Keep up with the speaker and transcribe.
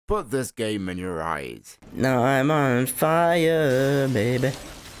put this game in your eyes. Now I'm on fire, baby.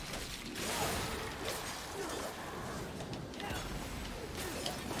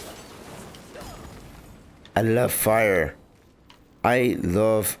 I love fire. I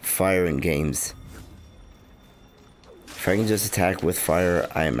love fire in games. If I can just attack with fire,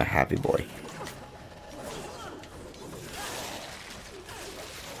 I am a happy boy.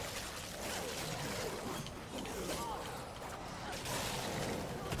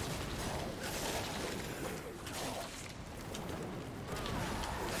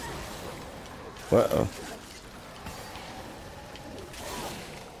 Uh-oh.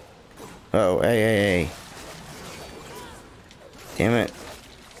 Uh-oh, hey. Damn it.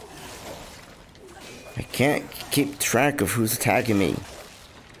 I can't keep track of who's attacking me.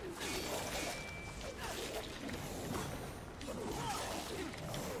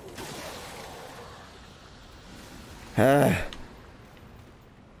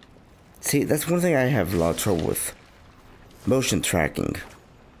 See, that's one thing I have a lot of trouble with. Motion tracking.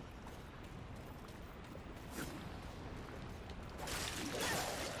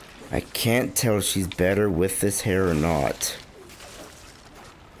 I can't tell if she's better with this hair or not.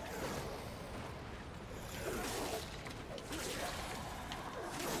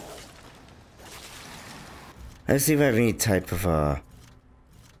 Let's see if I have any type of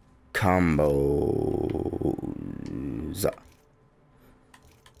combos.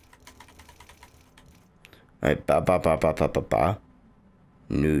 Alright, ba.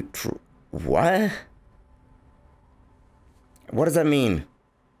 Neutral. What? What does that mean?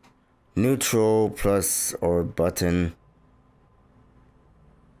 Neutral plus or button.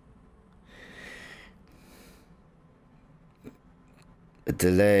 A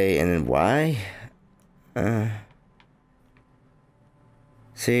delay and then Y?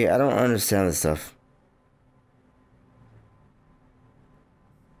 See, I don't understand this stuff.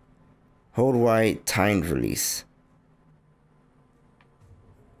 Hold Y, timed release.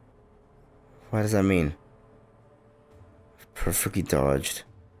 What does that mean? Perfectly dodged.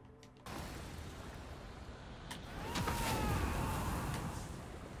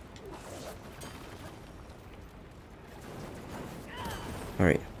 All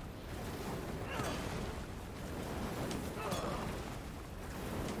right.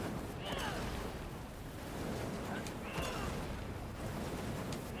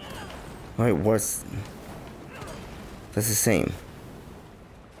 Alright, what's... That's the same.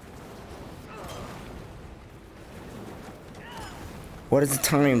 What is the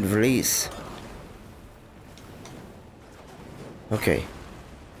timed release? Okay.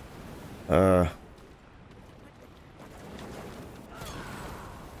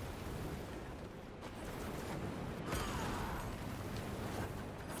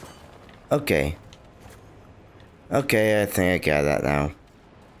 Okay. Okay, I think I got that now.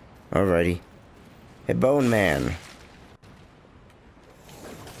 Alrighty. Hey, Bone Man.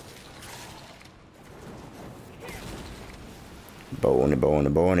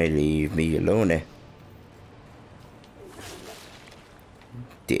 Bone, leave me alone.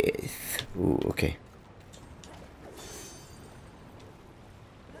 Death. Ooh, okay.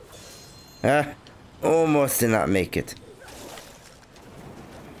 Ah, almost did not make it.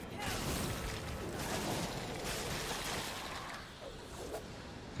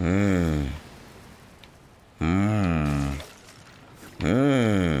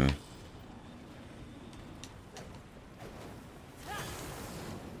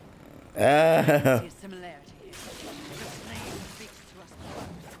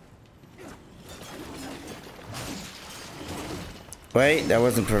 Wait, that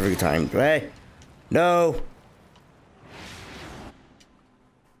wasn't perfect timed. Wait, no.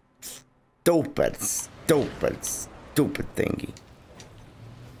 Stupid thingy.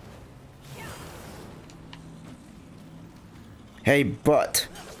 Hey, butt.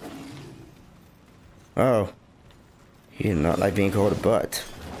 Oh, he did not like being called a butt.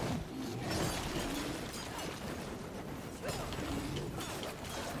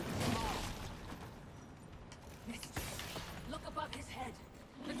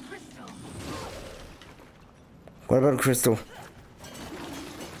 What about a crystal?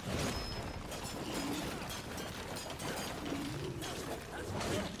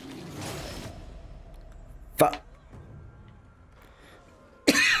 Fuck.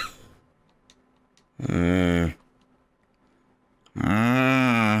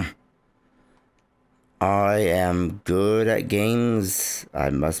 I am good at games. I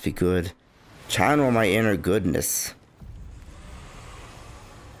must be good. Channel my inner goodness.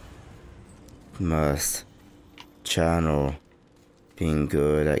 Must channel being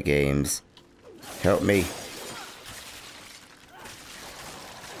good at games. Help me.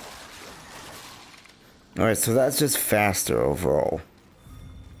 Alright, so that's just faster overall.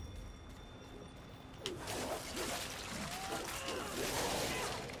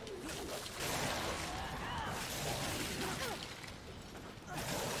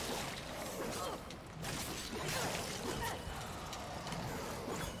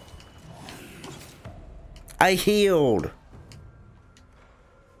 I healed.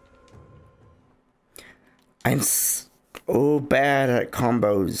 I'm so bad at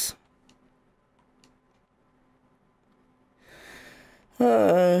combos.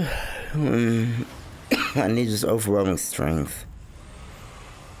 I need just overwhelming strength.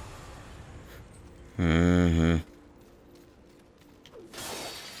 Or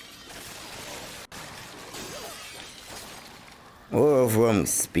overwhelming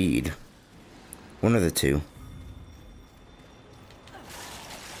speed. One of the two.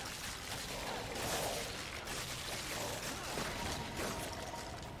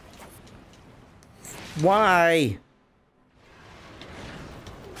 Why?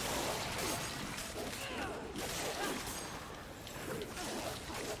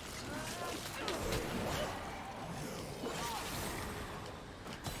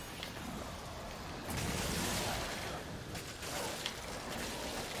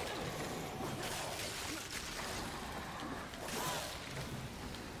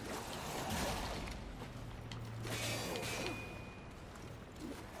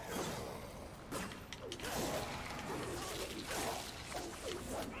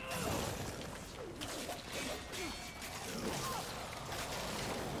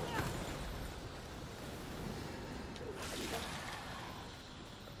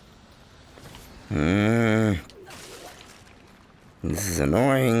 This is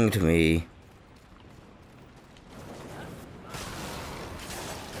annoying to me.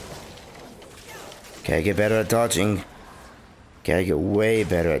 Gotta get better at dodging. Gotta get way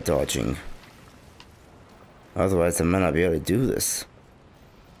better at dodging. Otherwise, I might not be able to do this.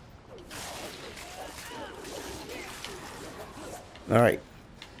 Alright.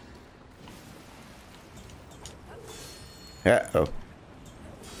 Uh-oh.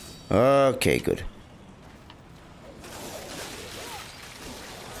 Okay, good.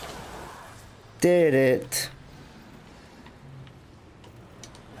 Did it.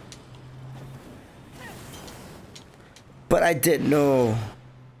 But I didn't know.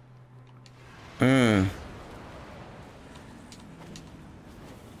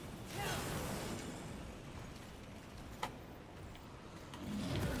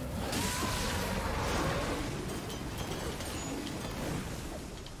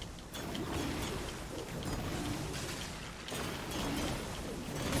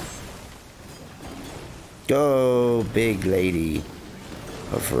 Go, big lady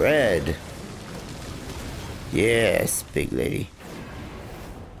of red. Yes, big lady.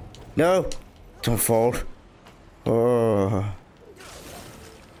 No, don't fall. Oh,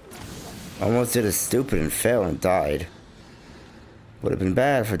 almost did a stupid and fell and died. Would have been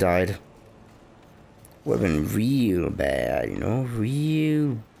bad if I died. Would have been real bad, you know,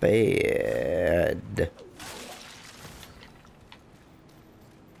 real bad.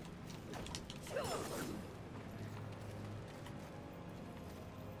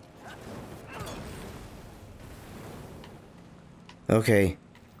 Okay,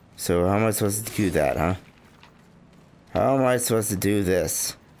 so how am I supposed to do that, huh? How am I supposed to do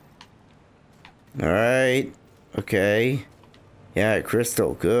this? Alright, okay. Yeah,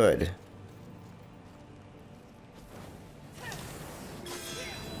 crystal, good.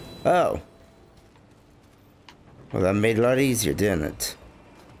 Oh. Well, that made it a lot easier, didn't it?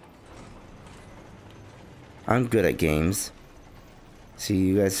 I'm good at games. See,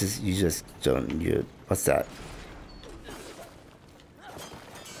 you guys just don't, what's that?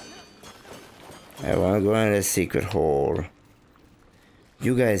 I want to go in a secret hole.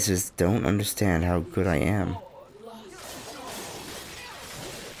 You guys just don't understand how good I am.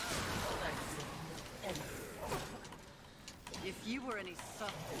 If you were any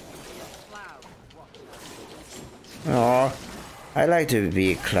softer, you'd be a cloud. Aw, I like to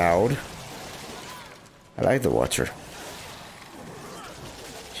be a cloud. I like the Watcher.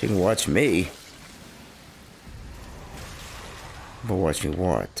 She can watch me. But watch me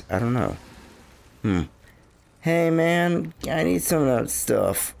what? I don't know. Hey man, I need some of that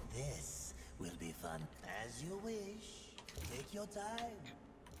stuff. This will be fun. As you wish. Take your time.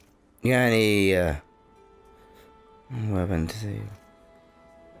 You got any weapons?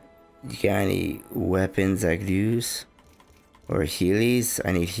 You got any weapons I could use? Or healies?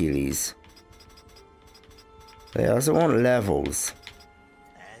 I need healies. They also want levels.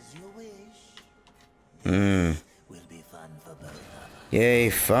 As you wish. Will be fun for both of us.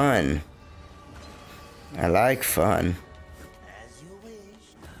 Yay, fun. I like fun. As you wish.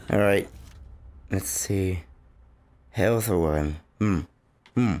 Alright. Let's see. Health or weapon.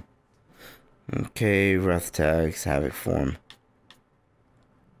 Okay, wrath tags, havoc form.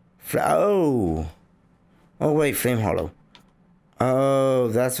 Oh! Oh wait, flame hollow. Oh,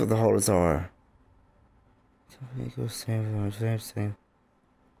 that's what the hollows are. Same.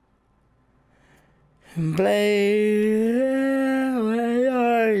 Blade.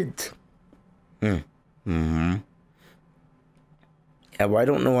 Yeah, well, I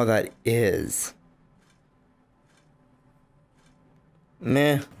don't know what that is.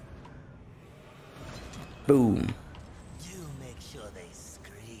 Meh. Boom. You make sure they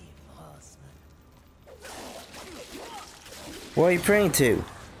scream, horseman. What are you praying to?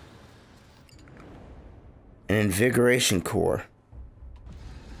 An invigoration core.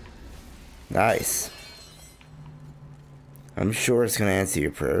 Nice. I'm sure it's gonna answer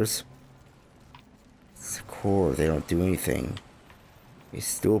your prayers. It's a core, they don't do anything. You're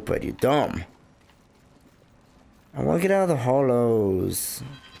stupid, you're dumb. I wanna get out of the hollows.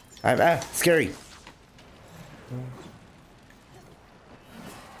 Scary.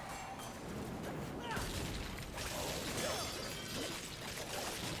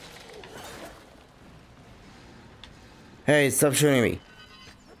 Hey, stop shooting me.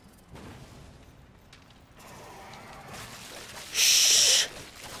 Shh.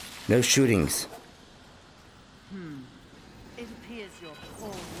 No shootings. It appears your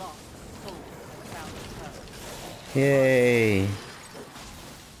whole lost soul without return. Yay.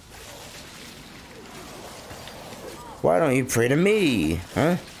 Why don't you pray to me,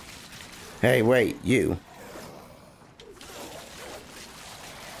 huh? Hey, wait, you.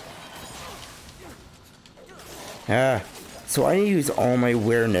 So I need to use all my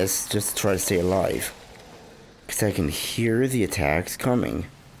awareness just to try to stay alive. Because I can hear the attacks coming.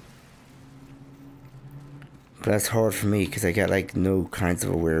 But that's hard for me because I got like no kinds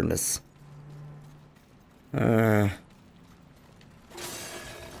of awareness.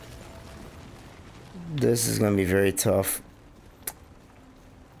 This is gonna be very tough.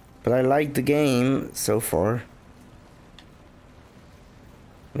 But I like the game so far.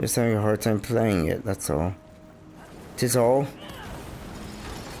 I'm just having a hard time playing it, that's all. 'Tis all.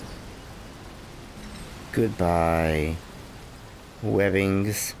 Goodbye.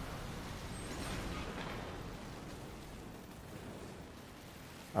 Webbings.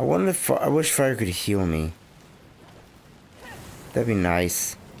 I wonder if I wish fire could heal me. That'd be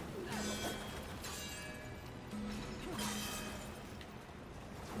nice.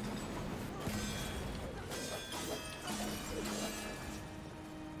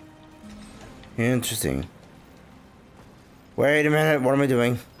 Interesting. Wait a minute, what am I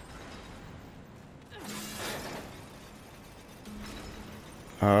doing?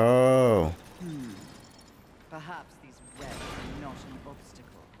 Oh. Perhaps these webs are not an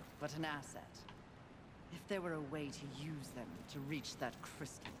obstacle, but an asset. If there were a way to use them to reach that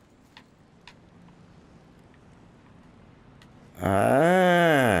crystal.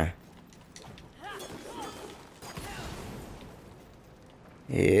 Ah.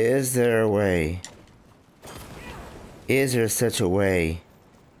 Is there a way? Is there such a way?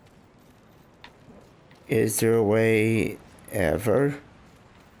 Is there a way ever?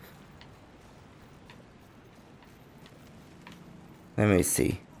 Let me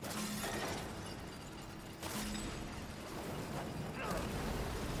see.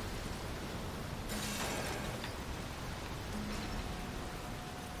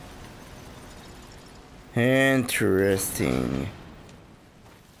 Interesting.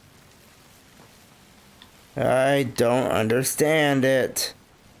 I don't understand it.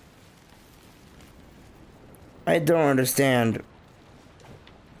 I don't understand.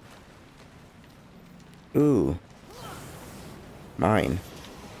 Ooh. Mine.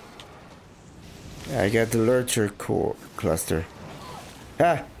 I got the lurcher core cluster.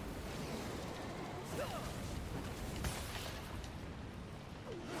 Ah!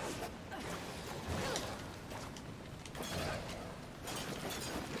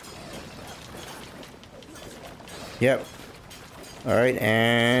 Yep. Alright,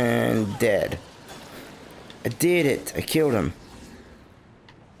 and dead. I did it! I killed him.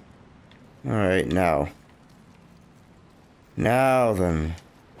 Alright, now. Now then.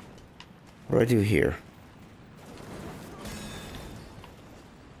 What do I do here?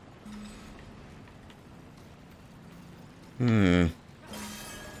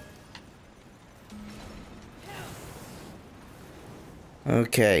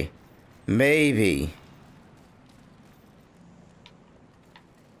 Okay. Maybe.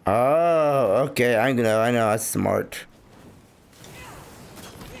 Oh, okay. I know. That's smart.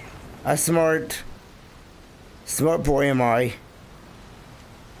 That's smart. Smart boy am I.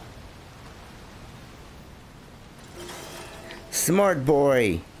 Smart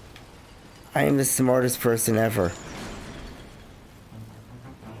boy. I am the smartest person ever.